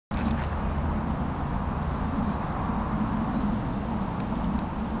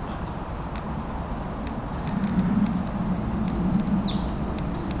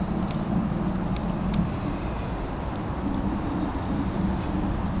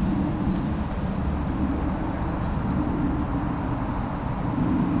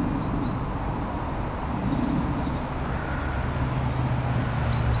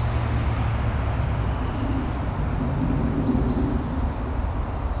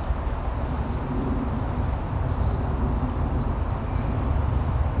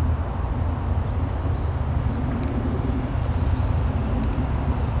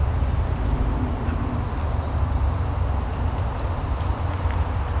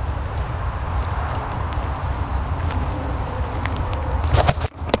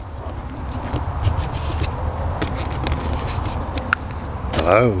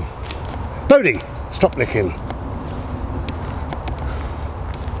Hello. Bodie, stop licking.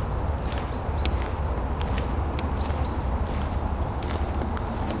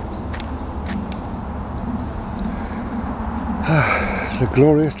 It's a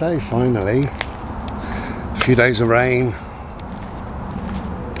glorious day finally. A few days of rain.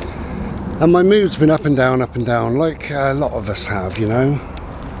 And my mood's been up and down, like a lot of us have, you know.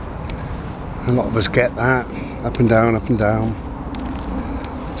 A lot of us get that, up and down.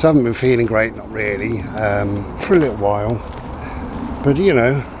 So I haven't been feeling great, not really, for a little while. But you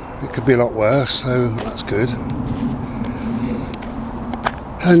know, it could be a lot worse, so that's good.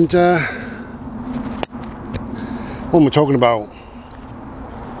 And when we're talking about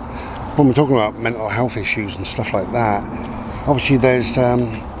mental health issues and stuff like that, obviously there's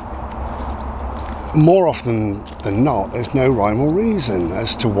more often than not, there's no rhyme or reason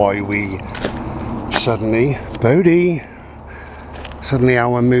as to why we suddenly, Bodie, suddenly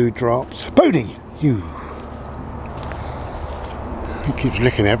our mood drops. Bodie, you. He keeps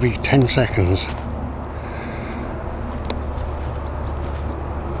licking every 10 seconds.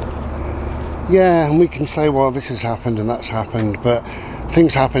 Yeah, and we can say, well, this has happened and that's happened, but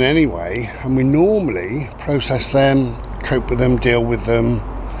things happen anyway, and we normally process them, cope with them, deal with them,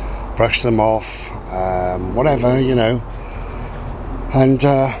 brush them off, whatever, you know. And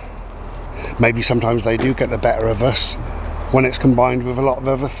maybe sometimes they do get the better of us when it's combined with a lot of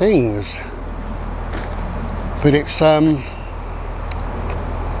other things. But it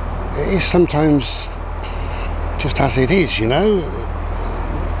is sometimes just as it is, you know.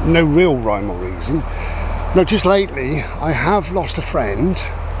 No real rhyme or reason. No, just lately I have lost a friend,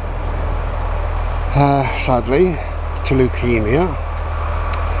 sadly, to leukemia.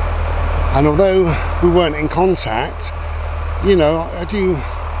 And although we weren't in contact, you know, I do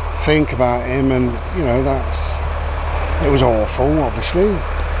think about him, and you know, it was awful, obviously.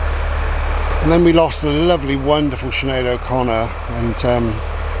 And then we lost the lovely, wonderful Sinead O'Connor, and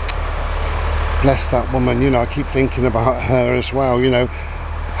bless that woman, you know, I keep thinking about her as well, you know.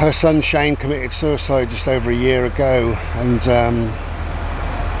 Her son Shane committed suicide just over a year ago, and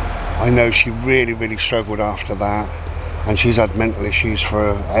I know she really, really struggled after that, and she's had mental issues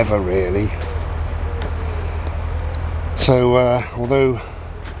forever, really. So although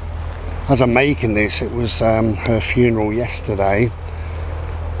as I'm making this, it was her funeral yesterday,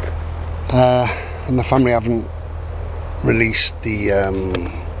 and the family haven't released the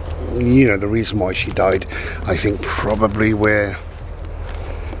you know, the reason why she died. I think probably we're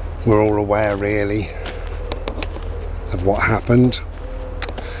all aware, really, of what happened.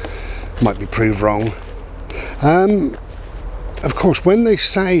 Might be proved wrong. Of course, when they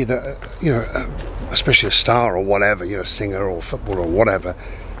say that, you know, especially a star or whatever, you know, singer or footballer or whatever,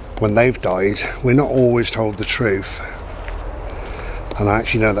 when they've died, we're not always told the truth. And I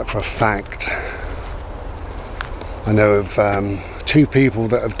actually know that for a fact. I know of 2 people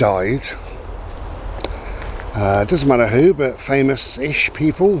that have died. Doesn't matter who, but famous-ish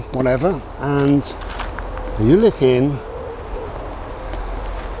people, whatever. And are you looking?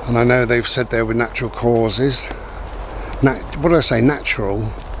 And I know they've said they were natural causes. What did I say? Natural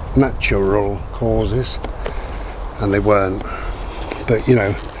causes. And they weren't. But you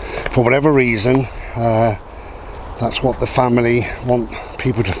know, for whatever reason, that's what the family want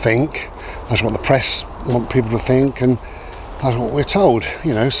people to think. That's what the press want people to think, and that's what we're told.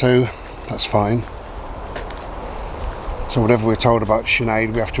 You know, so that's fine. So whatever we're told about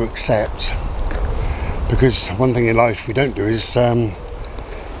Sinead, we have to accept, because one thing in life we don't do is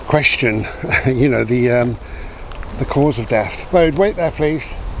question, you know, the cause of death. Bode, wait there, please.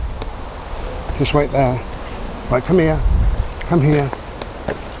 Just wait there. Right, come here. Come here.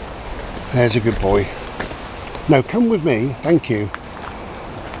 There's a good boy. No, come with me. Thank you.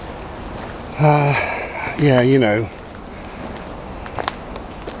 Yeah, you know.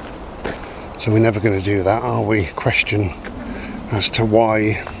 So we're never going to do that, are we? Question as to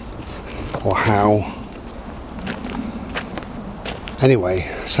why or how. Anyway,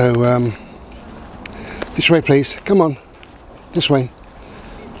 so this way, please. Come on, this way.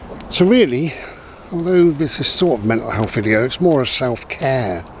 So really, although this is sort of a mental health video, it's more a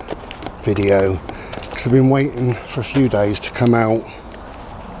self-care video, because I've been waiting for a few days to come out,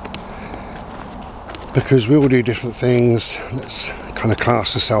 because we all do different things. That's kind of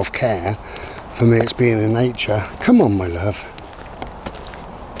class as self-care. For me, it's being in nature. Come on, my love.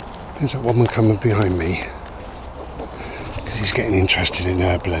 There's that woman coming behind me, because he's getting interested in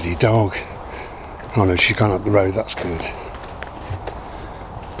her bloody dog. Oh no, she's gone up the road. That's good.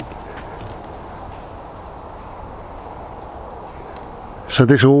 So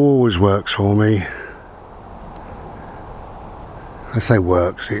this always works for me. I say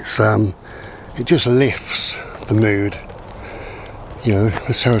works, it just lifts the mood. You know,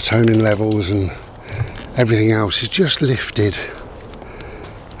 the serotonin levels and everything else is just lifted,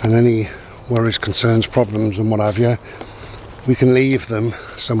 and any worries, concerns, problems and what have you, we can leave them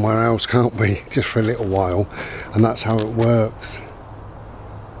somewhere else, can't we, just for a little while, and that's how it works.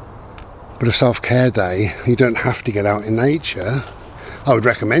 But a self-care day, you don't have to get out in nature. I would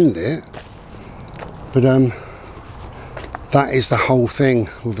recommend it, but that is the whole thing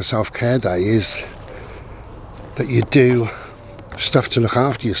with a self-care day, is that you do stuff to look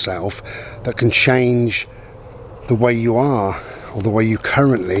after yourself that can change the way you are, or the way you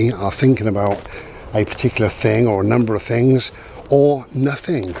currently are thinking about a particular thing or a number of things, or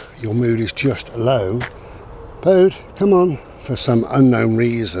nothing. Your mood is just low, Bode, come on, for some unknown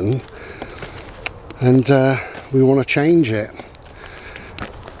reason, and we want to change it.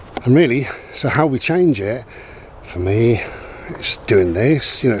 And really, so how we change it, for me, it's doing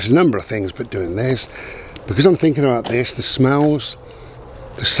this. You know, it's a number of things, but doing this, because I'm thinking about this, the smells,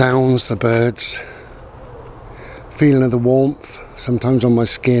 the sounds, the birds, feeling of the warmth sometimes on my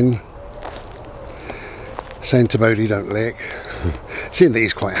skin, saying to Bodhi don't lick, seeing that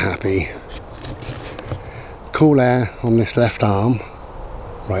he's quite happy. Cool air on this left arm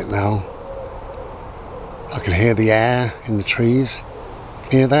right now. I can hear the air in the trees.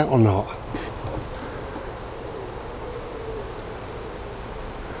 Hear that or not?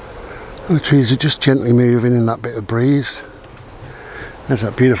 And the trees are just gently moving in that bit of breeze. There's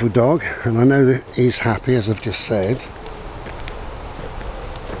that beautiful dog, and I know that he's happy, as I've just said.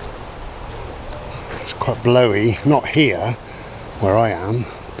 It's quite blowy, not here where I am,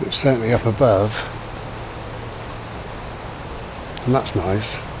 but certainly up above, and that's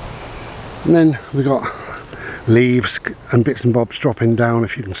nice. And then we got leaves and bits and bobs dropping down,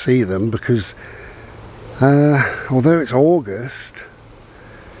 if you can see them, because although it's August,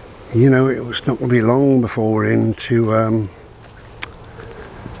 you know, it was not going to be long before we're into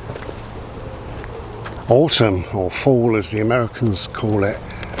autumn, or fall as the Americans call it.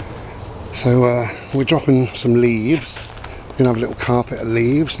 So we're dropping some leaves. We're going to have a little carpet of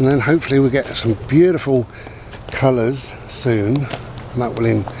leaves, and then hopefully we'll get some beautiful colours soon, and that will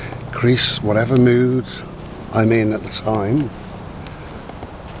increase whatever mood I'm in at the time.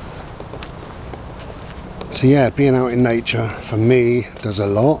 So yeah, being out in nature for me does a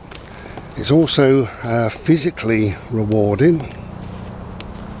lot. It's also physically rewarding,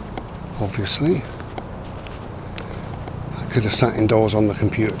 obviously. Could have sat indoors on the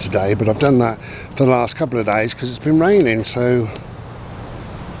computer today, but I've done that for the last couple of days because it's been raining. So,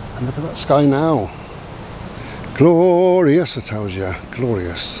 and look at that sky now, glorious, I tells you,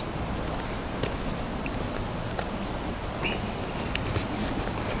 glorious.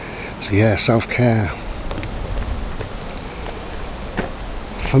 So yeah, self-care.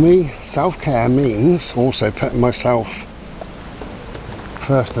 For me, self-care means also putting myself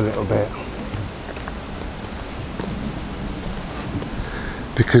first a little bit.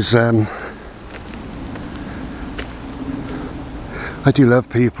 Because I do love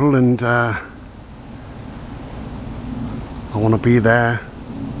people, and I want to be there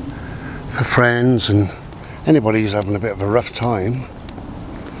for friends and anybody who's having a bit of a rough time.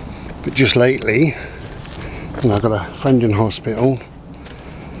 But just lately, you know, I've got a friend in hospital.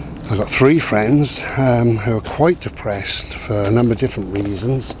 I've got 3 friends who are quite depressed for a number of different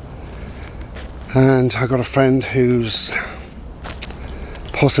reasons, and I've got a friend who's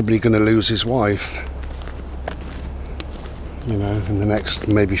possibly going to lose his wife, you know, in the next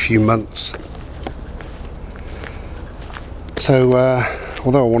maybe few months. So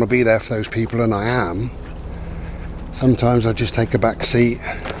although I want to be there for those people, and I am, sometimes I just take a back seat.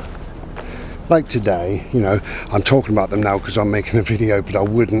 Like today, you know, I'm talking about them now because I'm making a video, but I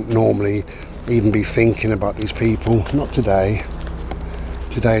wouldn't normally even be thinking about these people. Not today.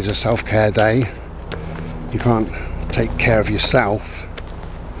 Today is a self-care day. You can't take care of yourself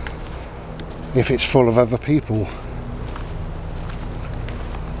if it's full of other people.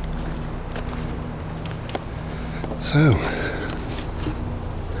 So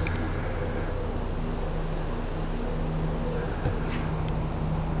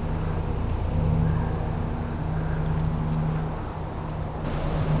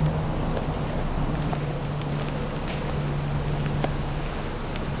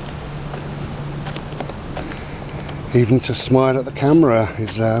even to smile at the camera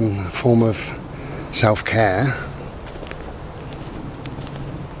is a form of self-care.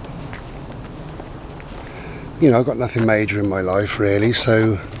 You know, I've got nothing major in my life really,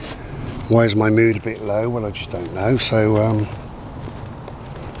 so why is my mood a bit low? Well, I just don't know. So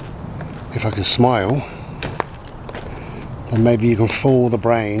if I can smile, then maybe you can fool the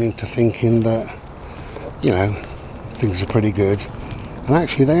brain into thinking that, you know, things are pretty good, and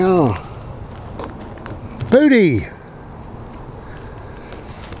actually they are. Booty!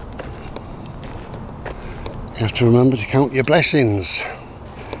 You have to remember to count your blessings.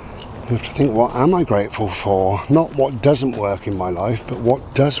 You have to think, what am I grateful for? Not what doesn't work in my life, but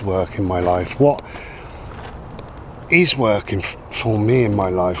what does work in my life. What is working for me in my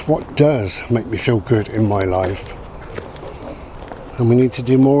life? What does make me feel good in my life? And we need to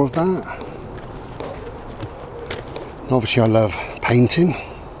do more of that. Obviously I love painting.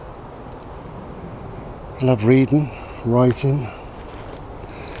 I love reading, writing,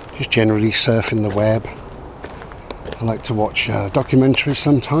 just generally surfing the web. I like to watch documentaries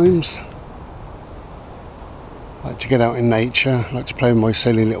sometimes. I like to get out in nature. I like to play with my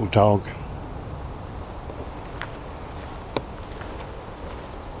silly little dog.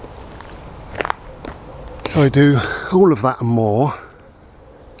 So I do all of that and more.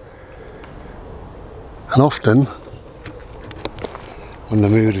 And often, when the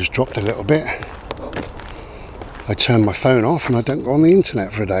mood has dropped a little bit, I turn my phone off and I don't go on the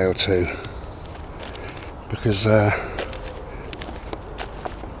internet for a day or two. Because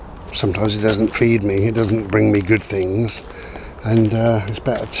sometimes it doesn't feed me, it doesn't bring me good things, and it's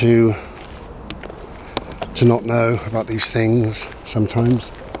better to not know about these things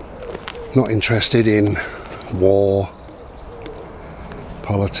sometimes. Not interested in war,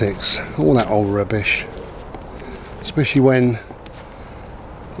 politics, all that old rubbish. Especially when,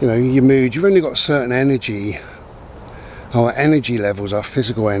 you know, your mood, you've only got certain energy. Our energy levels, our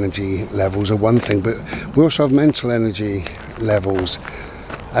physical energy levels are one thing, but we also have mental energy levels,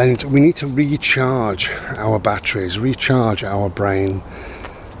 and we need to recharge our batteries, recharge our brain,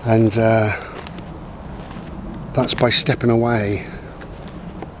 and that's by stepping away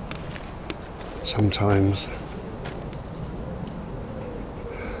sometimes.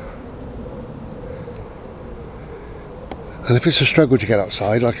 And if it's a struggle to get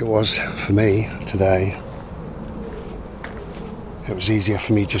outside, like it was for me today, it was easier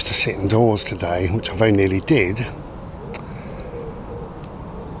for me just to sit indoors today, which I very nearly did.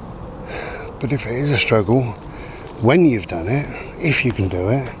 But if it is a struggle, when you've done it, if you can do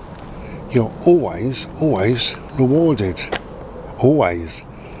it, you're always rewarded. Always.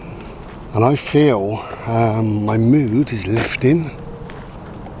 And I feel my mood is lifting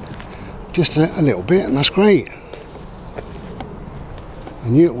just a little bit, and that's great. I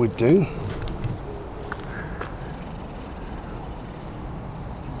knew it would do.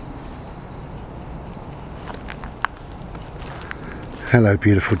 Hello,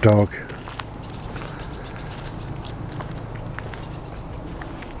 beautiful dog.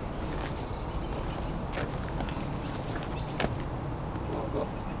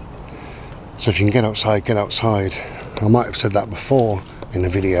 So if you can get outside, get outside. I might have said that before in a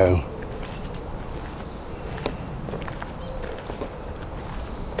video.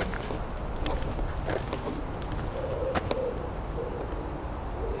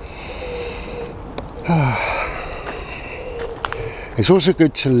 It's also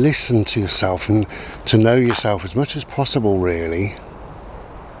good to listen to yourself and to know yourself as much as possible, really.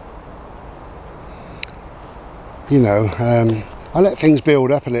 You know, I let things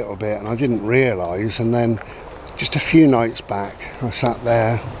build up a little bit and I didn't realise, and then just a few nights back I sat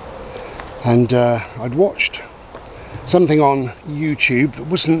there and I'd watched something on YouTube that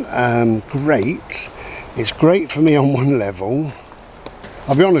wasn't great. It's great for me on one level.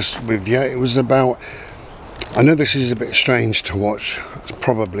 I'll be honest with you, it was about, I know this is a bit strange to watch,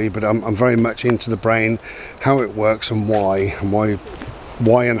 probably, but I'm very much into the brain, how it works and why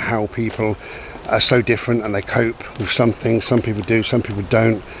and how people are so different and they cope with some things. Some people do, some people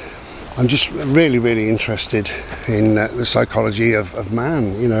don't. I'm just really interested in the psychology of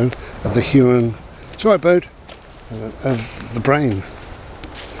man, you know, of the human, it's all right, Bode, of the brain.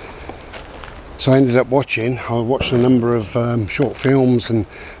 So I ended up watching a number of short films and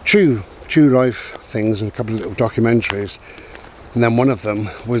true life things and a couple of little documentaries, and then one of them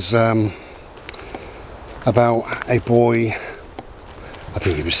was about a boy, I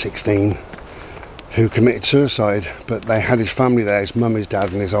think he was 16, who committed suicide, but they had his family there, his mum, his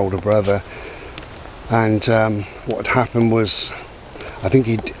dad and his older brother, and what had happened was, I think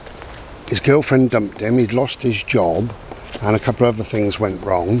his girlfriend dumped him, he'd lost his job and a couple of other things went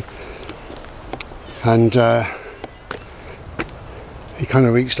wrong, and he kind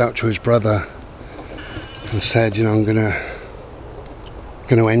of reached out to his brother and said, you know, I'm gonna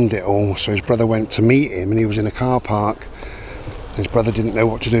end it all. So his brother went to meet him and he was in a car park. His brother didn't know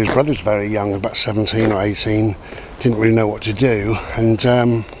what to do. His brother was very young, about 17 or 18, didn't really know what to do, and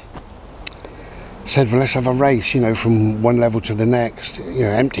said, well, let's have a race, you know, from one level to the next, you know,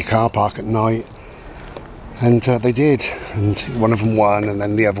 empty car park at night. And they did, and one of them won, and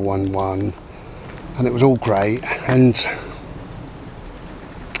then the other one won, and it was all great. And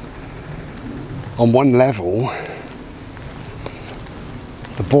on one level,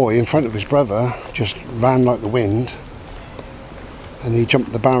 the boy in front of his brother just ran like the wind, and he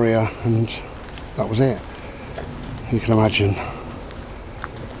jumped the barrier, and that was it. You can imagine.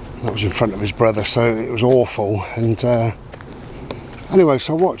 That was in front of his brother, so it was awful. And anyway,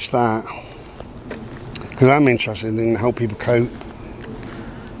 so I watched that because I'm interested in how people cope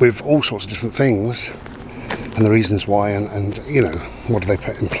with all sorts of different things and the reasons why, and you know, what do they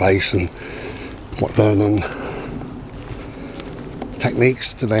put in place, and what learning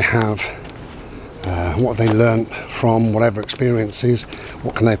techniques do they have, what have they learnt from whatever experiences,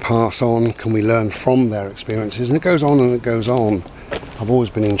 what can they pass on, can we learn from their experiences, and it goes on and it goes on. I've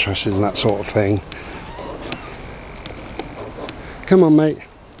always been interested in that sort of thing. Come on, mate.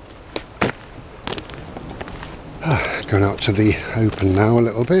 Going out to the open now a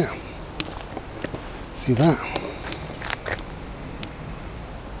little bit. See that?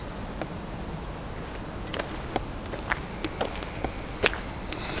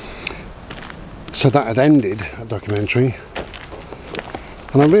 So that had ended, that documentary,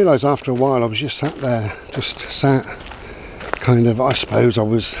 and I realised after a while I was just sat there, kind of, I suppose I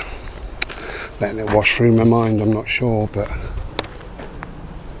was letting it wash through my mind, I'm not sure, but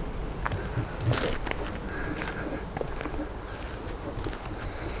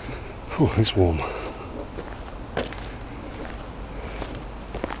oh, it's warm.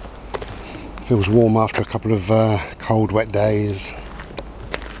 Feels warm after a couple of cold, wet days.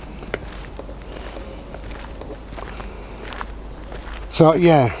 So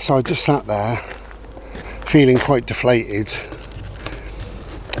yeah, so I just sat there feeling quite deflated,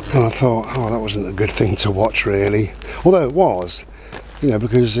 and I thought, oh, that wasn't a good thing to watch really, although it was, you know,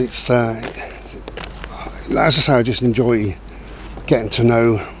 because it's as I say, I just enjoy getting to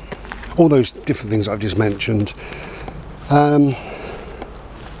know all those different things I've just mentioned, but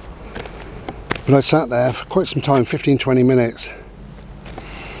I sat there for quite some time, 15-20 minutes,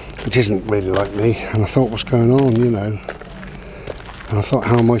 which isn't really like me, and I thought, what's going on, you know. And I thought,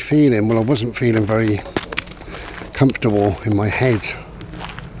 how am I feeling? Well, I wasn't feeling very comfortable in my head.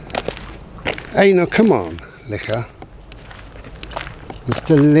 Hey, no, come on, liquor.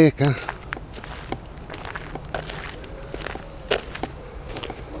 Mr. Liquor.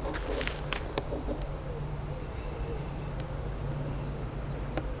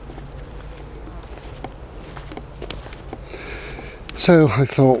 So I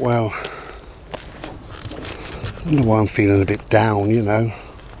thought, well, I wonder why I'm feeling a bit down, you know.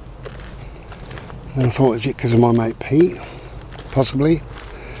 And I thought, is it because of my mate Pete? Possibly.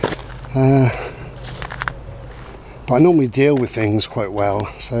 But I normally deal with things quite well,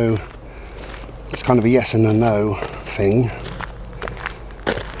 so it's kind of a yes and a no thing.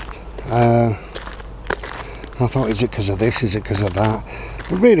 I thought, is it because of this, is it because of that?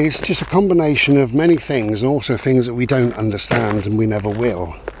 But really it's just a combination of many things, and also things that we don't understand and we never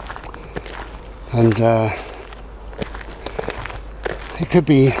will. And it could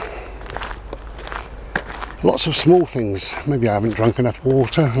be lots of small things. Maybe I haven't drunk enough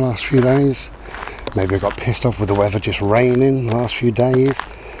water the last few days. Maybe I got pissed off with the weather just raining the last few days.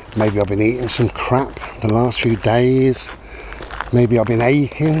 Maybe I've been eating some crap the last few days. Maybe I've been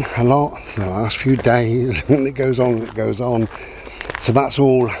aching a lot the last few days. And it goes on and it goes on. So that's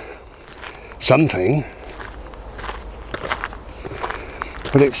all something.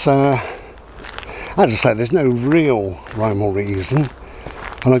 But it's, as I say, there's no real rhyme or reason.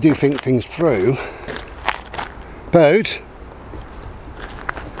 And I do think things through. Boat.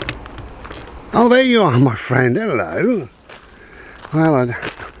 Oh, there you are, my friend. Hello. Well, I'm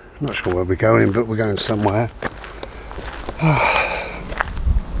not sure where we're going, but we're going somewhere.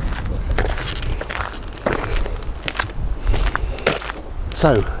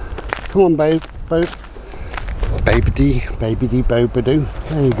 So, come on, babe, boat. Babity, babity, bobadoo.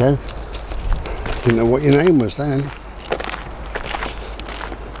 There you go. Didn't know what your name was then.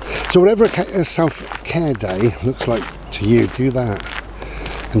 So whatever a self-care day looks like to you, do that,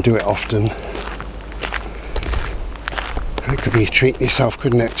 and do it often. And it could be treating yourself,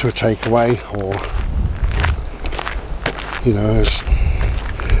 couldn't it, to a takeaway, or, you know, as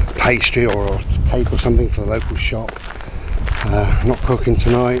pastry or a cake or something for the local shop. Not cooking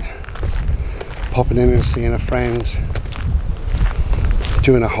tonight, popping in and seeing a friend,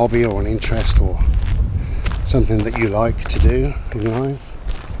 doing a hobby or an interest or something that you like to do in life.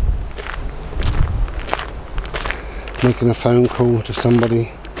 Making a phone call to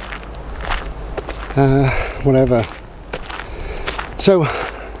somebody. whatever. So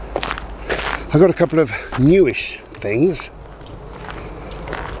I've got a couple of newish things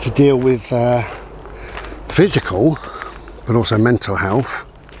to deal with physical but also mental health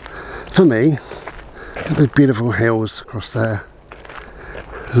for me. Those beautiful hills across there,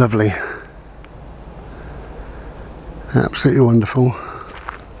 lovely, absolutely wonderful,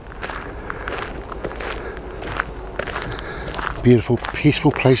 beautiful,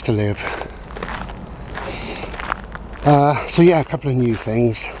 peaceful place to live. So yeah, a couple of new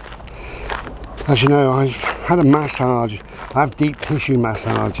things. As you know, I've had a massage. I have deep tissue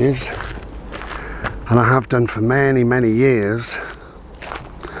massages, and I have done for many, many years.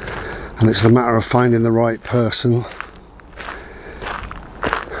 And it's a matter of finding the right person.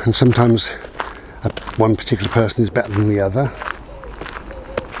 And sometimes one particular person is better than the other.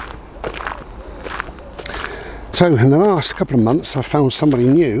 So in the last couple of months, I've found somebody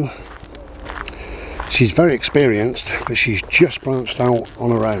new. She's very experienced, but she's just branched out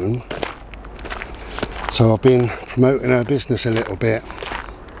on her own. So I've been promoting her business a little bit,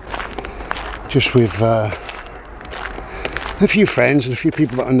 just with a few friends and a few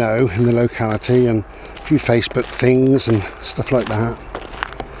people that I know in the locality, and a few Facebook things and stuff like that.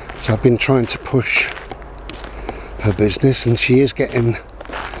 So I've been trying to push her business, and she is getting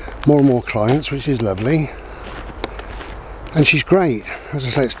more and more clients, which is lovely. And she's great. As I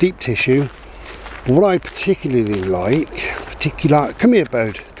say, it's deep tissue. But what I particularly like, come here,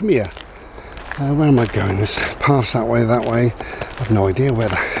 Bode, come here. Where am I going? This path that way, that way. I have no idea where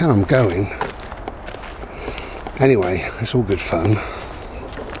the hell I'm going. Anyway, it's all good fun.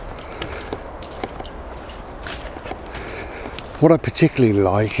 What I particularly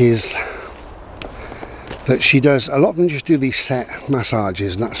like is that she does, a lot of them just do these set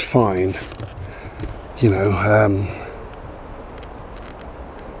massages, and that's fine. You know,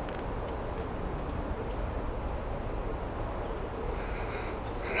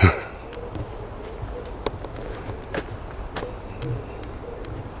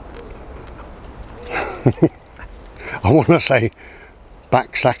 I want to say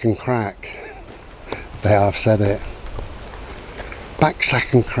back, sack and crack. There, I've said it. Back,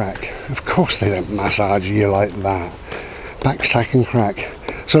 sack and crack. Of course they don't massage you like that. Back, sack and crack.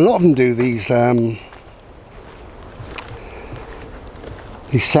 So a lot of them do these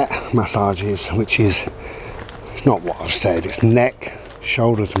set massages, which is, it's not what I've said, it's neck,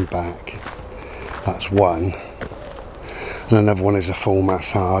 shoulders and back. That's one. And another one is a full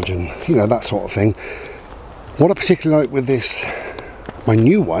massage, and you know, that sort of thing. What I particularly like with this, my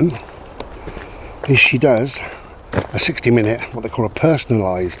new one, is she does a 60-minute, what they call a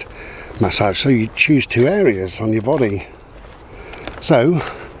personalised massage. So you choose two areas on your body. So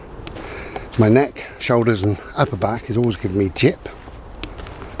my neck, shoulders and upper back is always giving me jip.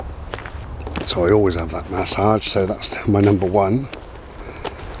 So I always have that massage, so that's my number one.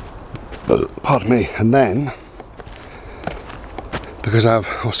 Pardon me. And then, because I have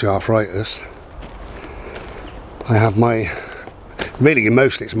osteoarthritis, I have my, really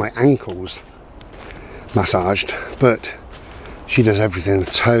mostly it's my ankles massaged, but she does everything, the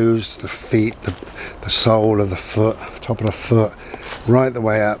toes, the feet, the sole of the foot, top of the foot, right the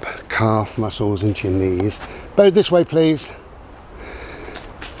way up, calf muscles into your knees. Bow this way please.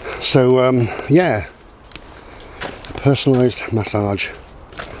 So yeah, a personalised massage.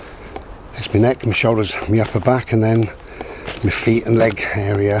 It's my neck, my shoulders, my upper back, and then my feet and leg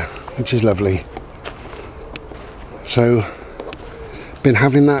area, which is lovely. So been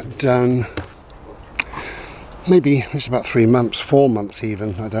having that done, maybe it's about 3 months, 4 months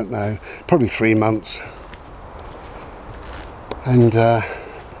even, I don't know, probably 3 months. And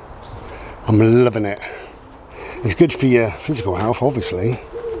I'm loving it. It's good for your physical health, obviously,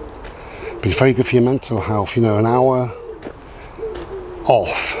 but it's very good for your mental health. You know, an hour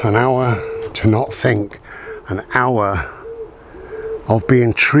off, an hour to not think, an hour of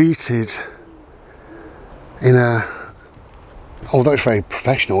being treated in a, although it's very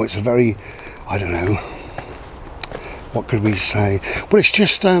professional, it's a very, I don't know, what could we say? Well, it's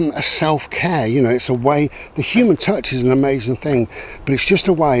just a self-care, you know, it's a way, the human touch is an amazing thing, but it's just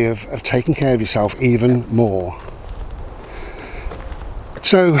a way of taking care of yourself even more.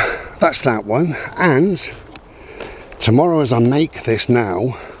 So that's that one. And tomorrow, as I make this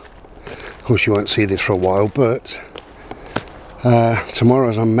now, of course you won't see this for a while, but tomorrow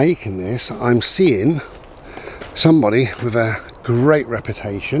as I'm making this, I'm seeing somebody with a great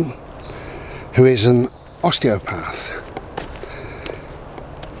reputation who is an osteopath,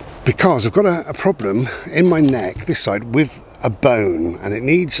 because I've got a problem in my neck, this side, with a bone, and it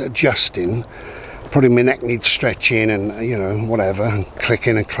needs adjusting. Probably my neck needs stretching and, you know, whatever, and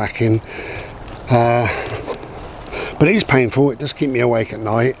clicking and clacking. But it is painful. It does keep me awake at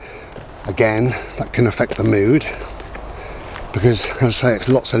night. Again, that can affect the mood, because as I say, it's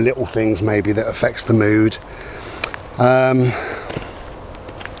lots of little things maybe that affects the mood. I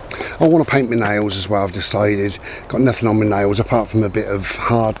want to paint my nails as well. I've decided, got nothing on my nails apart from a bit of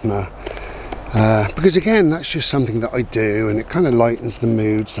hardener, because again, that's just something that I do, and it kind of lightens the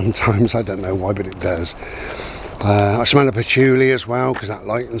mood sometimes. I don't know why, but it does. I smell a patchouli as well, because that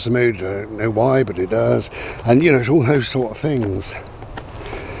lightens the mood. I don't know why, but it does. And you know, it's all those sort of things.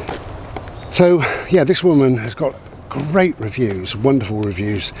 So yeah, this woman has got great reviews, wonderful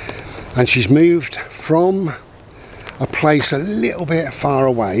reviews, and she's moved from a place a little bit far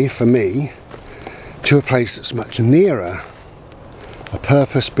away for me to a place that's much nearer, a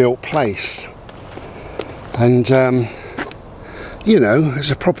purpose-built place. And you know,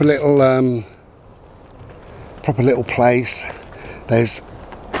 it's a proper little place. There's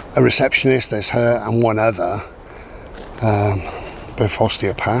a receptionist, there's her and one other, both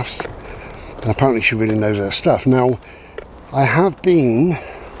osteopaths, and apparently she really knows her stuff. Now, I have been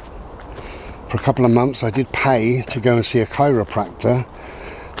for a couple of months. I did pay to go and see a chiropractor,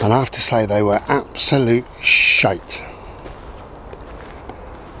 and I have to say they were absolute shite.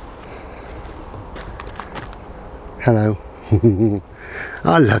 Hello.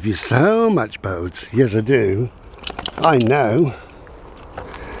 I love you so much, Bodes. Yes, I do. I know.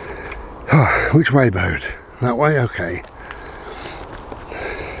 Which way, Bode? That way? Okay.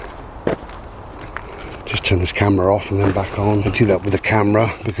 Just turn this camera off and then back on. I do that with the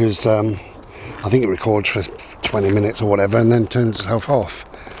camera because I think it records for 20 minutes or whatever and then turns itself off.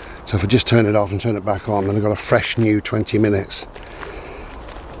 So if I just turn it off and turn it back on, then I've got a fresh new 20 minutes.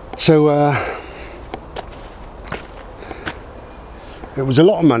 So it was a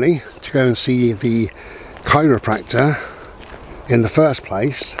lot of money to go and see the chiropractor in the first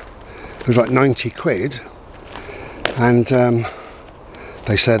place. It was like 90 quid, and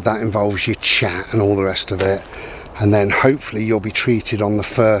they said that involves your chat and all the rest of it, and then hopefully you'll be treated on the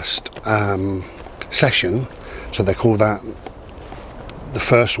first session. So they call that the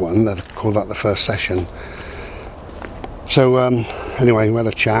first one, they call that the first session. So anyway, we had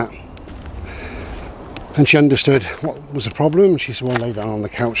a chat, and she understood what was the problem. She said, well, lay down on the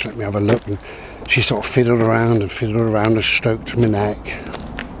couch, let me have a look. And she sort of fiddled around and stroked my neck,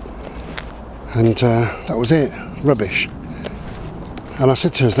 and that was it. Rubbish. And I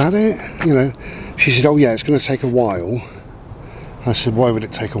said to her, is that it? You know, she said, oh yeah, it's going to take a while. I said, why would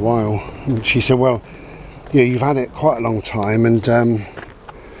it take a while? And she said, well, yeah, you've had it quite a long time, and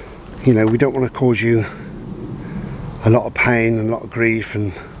you know, we don't want to cause you a lot of pain and a lot of grief.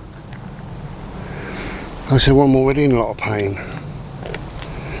 And I said, well, I'm already in a lot of pain.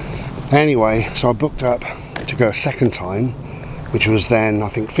 Anyway, so I booked up to go a second time, which was then I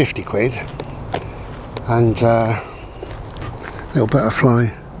think 50 quid, and little butterfly.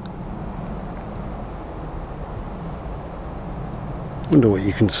 Wonder what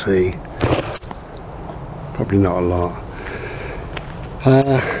you can see. Probably not a lot.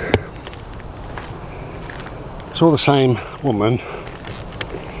 It's all the same woman,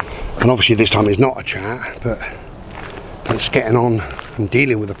 and obviously this time it's not a chat, but it's getting on and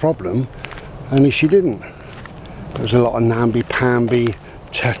dealing with the problem. Only she didn't. There was a lot of namby-pamby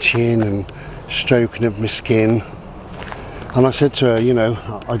touching and stroking of my skin. And I said to her, you know,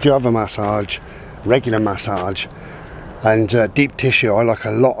 I do have a massage, regular massage, and deep tissue, I like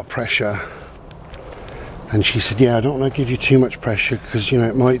a lot of pressure. And she said, yeah, I don't want to give you too much pressure because, you know,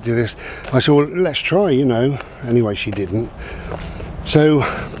 it might do this. I said, well, let's try, you know. Anyway, she didn't. So,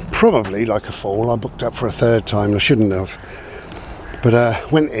 probably like a fool, I booked up for a third time. I shouldn't have.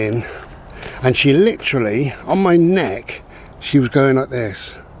 But went in, and she literally, on my neck, she was going like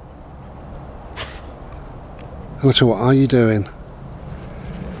this. And I said, what are you doing?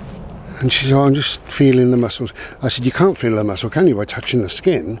 And she said, oh, I'm just feeling the muscles. I said, you can't feel the muscle, can you, by touching the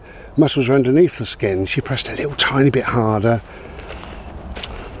skin? Muscles are underneath the skin. She pressed a little tiny bit harder.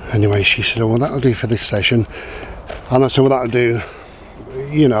 Anyway, she said, oh, well, that'll do for this session. And I said, well, that'll do,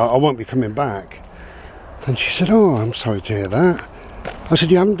 you know, I won't be coming back. And she said, oh, I'm sorry to hear that. I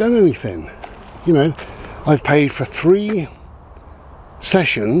said, you haven't done anything. You know, I've paid for 3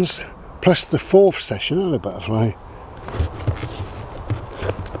 sessions, plus the 4th session, hello butterfly,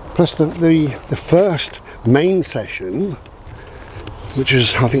 plus the first main session, which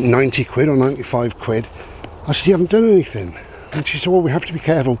is I think 90 quid or 95 quid. I said, you haven't done anything. And she said, well, we have to be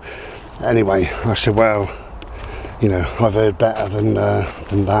careful. Anyway, I said, well, you know, I've heard better than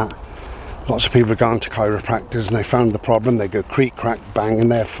that. Lots of people have gone to chiropractors and they found the problem, they go creak, crack, bang,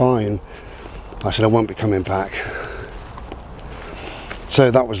 and they're fine. I said, I won't be coming back.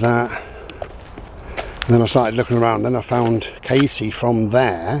 So that was that. And then I started looking around, then I found Katie from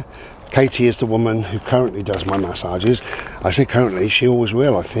there. Katie is the woman who currently does my massages. I say currently, she always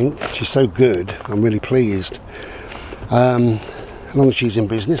will, I think. She's so good, I'm really pleased. As long as she's in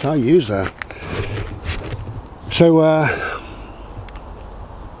business, I use her. So,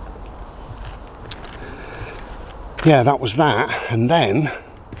 yeah, that was that. And then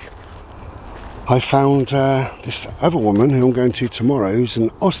I found this other woman who I'm going to tomorrow, who's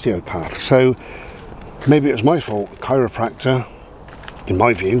an osteopath. So maybe it was my fault. Chiropractor, in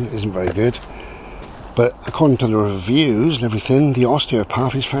my view, isn't very good. But according to the reviews and everything, the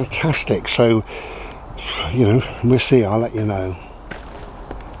osteopath is fantastic. So, you know, we'll see, I'll let you know.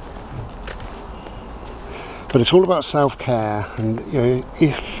 But it's all about self-care, and you know,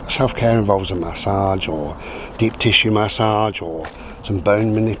 if self-care involves a massage or deep tissue massage or some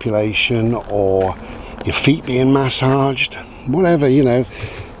bone manipulation or your feet being massaged, whatever, you know.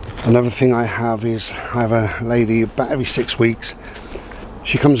 Another thing I have is, I have a lady about every 6 weeks,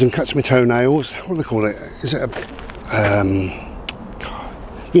 she comes and cuts my toenails. What do they call it? Is it a,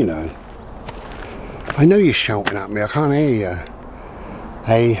 you know. I know you're shouting at me, I can't hear you.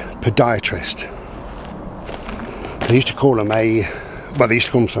 A podiatrist. They used to call them well, they used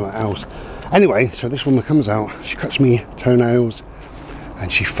to call them something else. Anyway, so this woman comes out, she cuts me toenails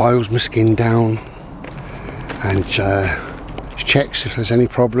and she files my skin down and she checks if there's any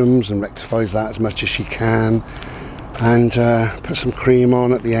problems and rectifies that as much as she can, and puts some cream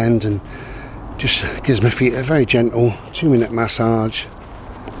on at the end and just gives my feet a very gentle 2-minute massage,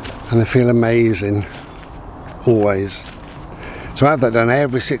 and they feel amazing, always. So I have that done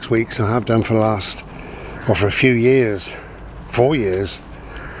every 6 weeks, and I have done for the last, well, for a few years, 4 years,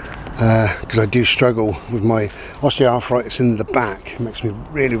 because I do struggle with my osteoarthritis in the back. It makes me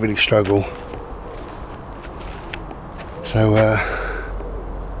really, really struggle. So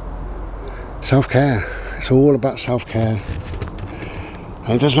self-care, it's all about self-care, and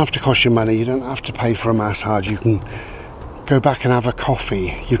it doesn't have to cost you money. You don't have to pay for a massage. You can go back and have a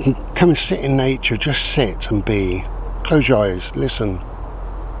coffee. You can come and sit in nature, just sit and be. Close your eyes, listen.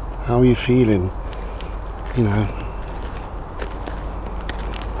 How are you feeling? You know,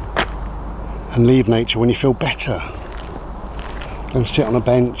 and leave nature when you feel better. Don't sit on a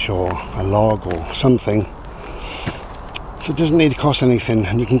bench or a log or something. So it doesn't need to cost anything,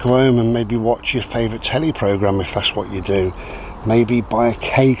 and you can go home and maybe watch your favourite telly programme if that's what you do. Maybe buy a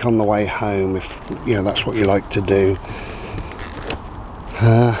cake on the way home if, you know, that's what you like to do.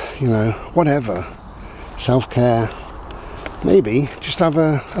 You know, whatever. Self-care. Maybe just have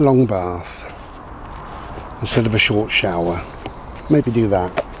a long bath instead of a short shower. Maybe do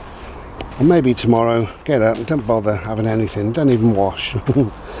that. Or maybe tomorrow, get up and don't bother having anything, don't even wash.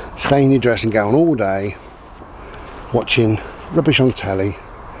 Stay in your dressing gown all day, watching rubbish on telly,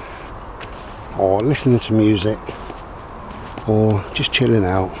 or listening to music, or just chilling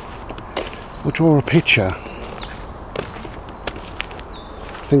out, or draw a picture.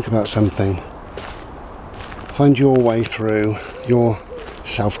 Think about something. Find your way through your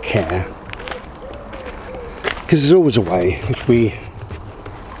self-care. Because there's always a way if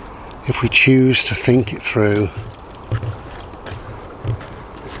we choose to think it through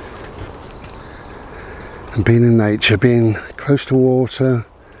and being in nature, being close to water,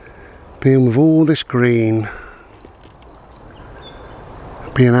 being with all this green,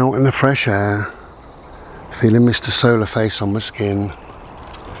 being out in the fresh air, feeling Mr. Solar Face on my skin,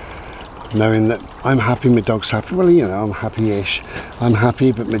 knowing that I'm happy, my dog's happy. Well, you know, I'm happy-ish. I'm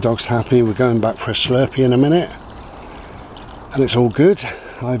happy, but my dog's happy. We're going back for a Slurpee in a minute, and it's all good.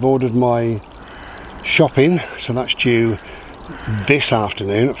 I've ordered my shopping, so that's due this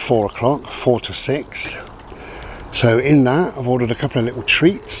afternoon at 4 o'clock, 4 to 6. So in that, I've ordered a couple of little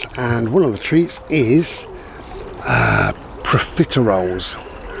treats, and one of the treats is profiteroles.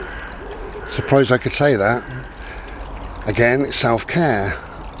 Surprised I could say that. Again, it's self-care.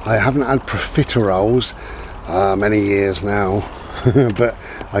 I haven't had profiteroles many years now, but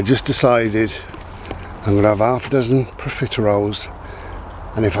I just decided I'm going to have half a dozen profiteroles,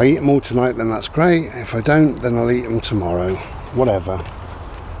 and if I eat them all tonight then that's great. If I don't, then I'll eat them tomorrow, whatever.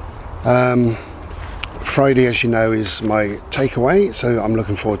 Friday, as you know, is my takeaway, so I'm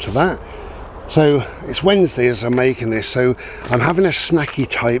looking forward to that. So it's Wednesday as I'm making this, so I'm having a snacky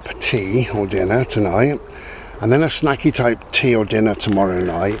type tea or dinner tonight, and then a snacky type tea or dinner tomorrow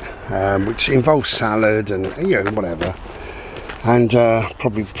night, which involves salad and, you know, whatever, and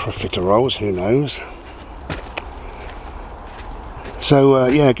probably profiteroles, who knows. So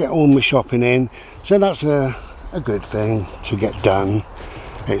yeah, get all my shopping in, so that's a good thing to get done.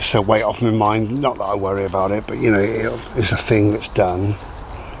 It's a weight off my mind, not that I worry about it, but you know, it's a thing that's done.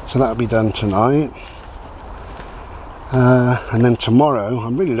 So that'll be done tonight. And then tomorrow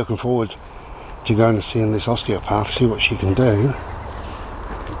I'm really looking forward to going and seeing this osteopath, see what she can do.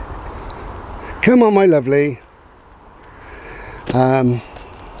 Come on, my lovely.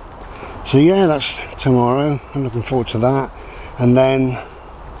 So yeah, that's tomorrow. I'm looking forward to that. And then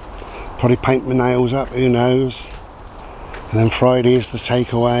probably paint my nails up, who knows. And then Friday is the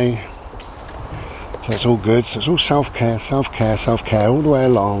takeaway. So it's all good. So it's all self-care, self-care, self-care all the way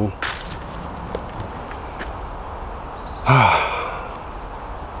along.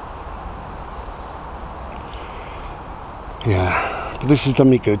 Yeah, but this has done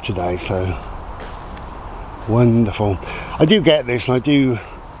me good today, so wonderful. I do get this, and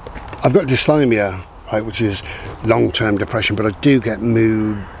I've got dysthymia, right, which is long-term depression, but I do get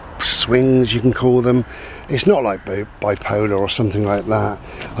mood swings, you can call them. It's not like bipolar or something like that.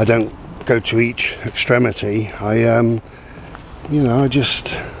 I don't go to each extremity. I you know, I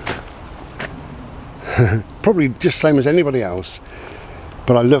just probably just same as anybody else,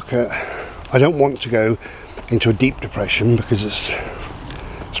 but I don't want to go into a deep depression because it's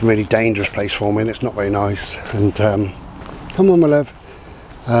a really dangerous place for me and it's not very nice. And come on, my love.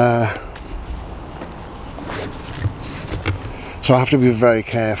 So I have to be very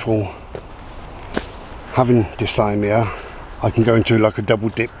careful. Having dysthymia, I can go into like a double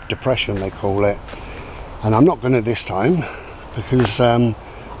dip depression, they call it, and I'm not going to this time because I'm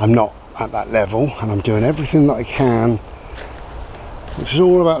not at that level, and I'm doing everything that I can, which is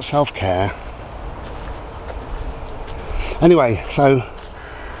all about self-care. Anyway, so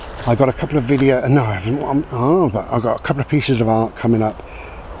I got a couple of no, I haven't. But I got a couple of pieces of art coming up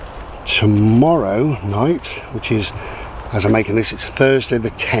tomorrow night, which is, as I'm making this, it's Thursday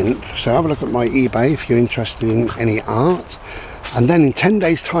the 10th. So have a look at my eBay if you're interested in any art. And then in 10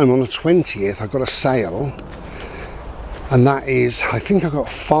 days time, on the 20th, I've got a sale, and that is, I think I've got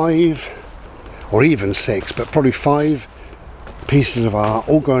 5 or even 6, but probably 5 pieces of art,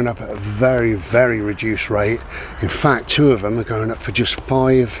 all going up at a very, very reduced rate. In fact, 2 of them are going up for just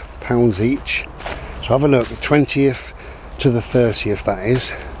 £5 each. So have a look, the 20th to the 30th, that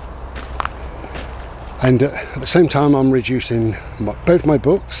is. And at the same time, I'm reducing both my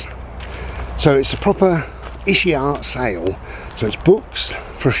books. So it's a proper Ishi art sale. So it's books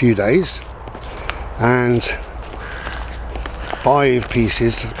for a few days and 5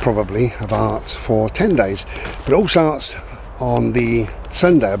 pieces probably of art for 10 days. But it all starts on the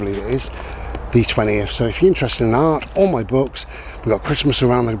Sunday, I believe it is, the 20th. So if you're interested in art or my books, we've got Christmas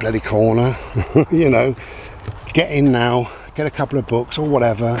around the bloody corner. You know, get in now, get a couple of books or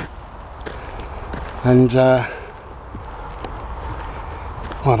whatever. And well,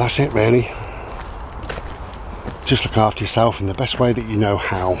 that's it really. Just look after yourself in the best way that you know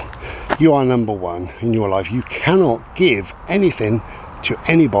how. You are number one in your life. You cannot give anything to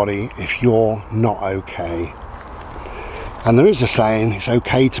anybody if you're not okay. And there is a saying, it's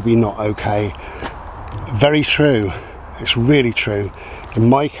okay to be not okay. Very true. It's really true. In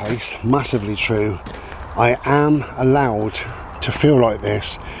my case, massively true. I am allowed to feel like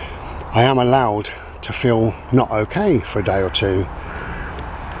this. I am allowed to feel not okay for a day or two.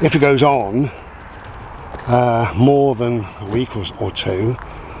 If it goes on more than a week or 2,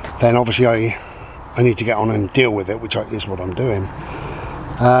 then obviously I need to get on and deal with it, which is what I'm doing.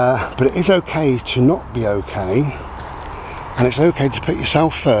 But it is okay to not be okay, and it's okay to put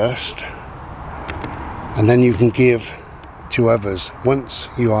yourself first, and then you can give to others once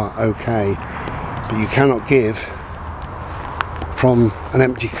you are okay. But you cannot give from an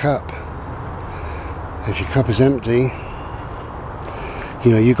empty cup. If your cup is empty,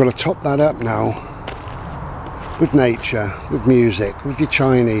 you know, you've got to top that up now with nature, with music, with your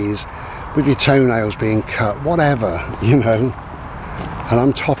Chinese, with your toenails being cut, whatever, you know. And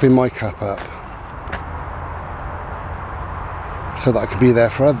I'm topping my cup up so that I can be there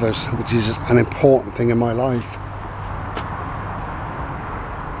for others, which is an important thing in my life.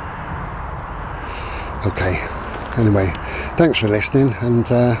 Okay, anyway, thanks for listening,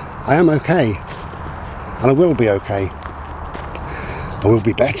 and I am okay, and I will be okay. I will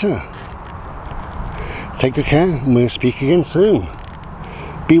be better. Take good care, and we'll speak again soon.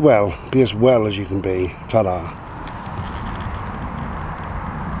 Be well, be as well as you can be. Ta-da.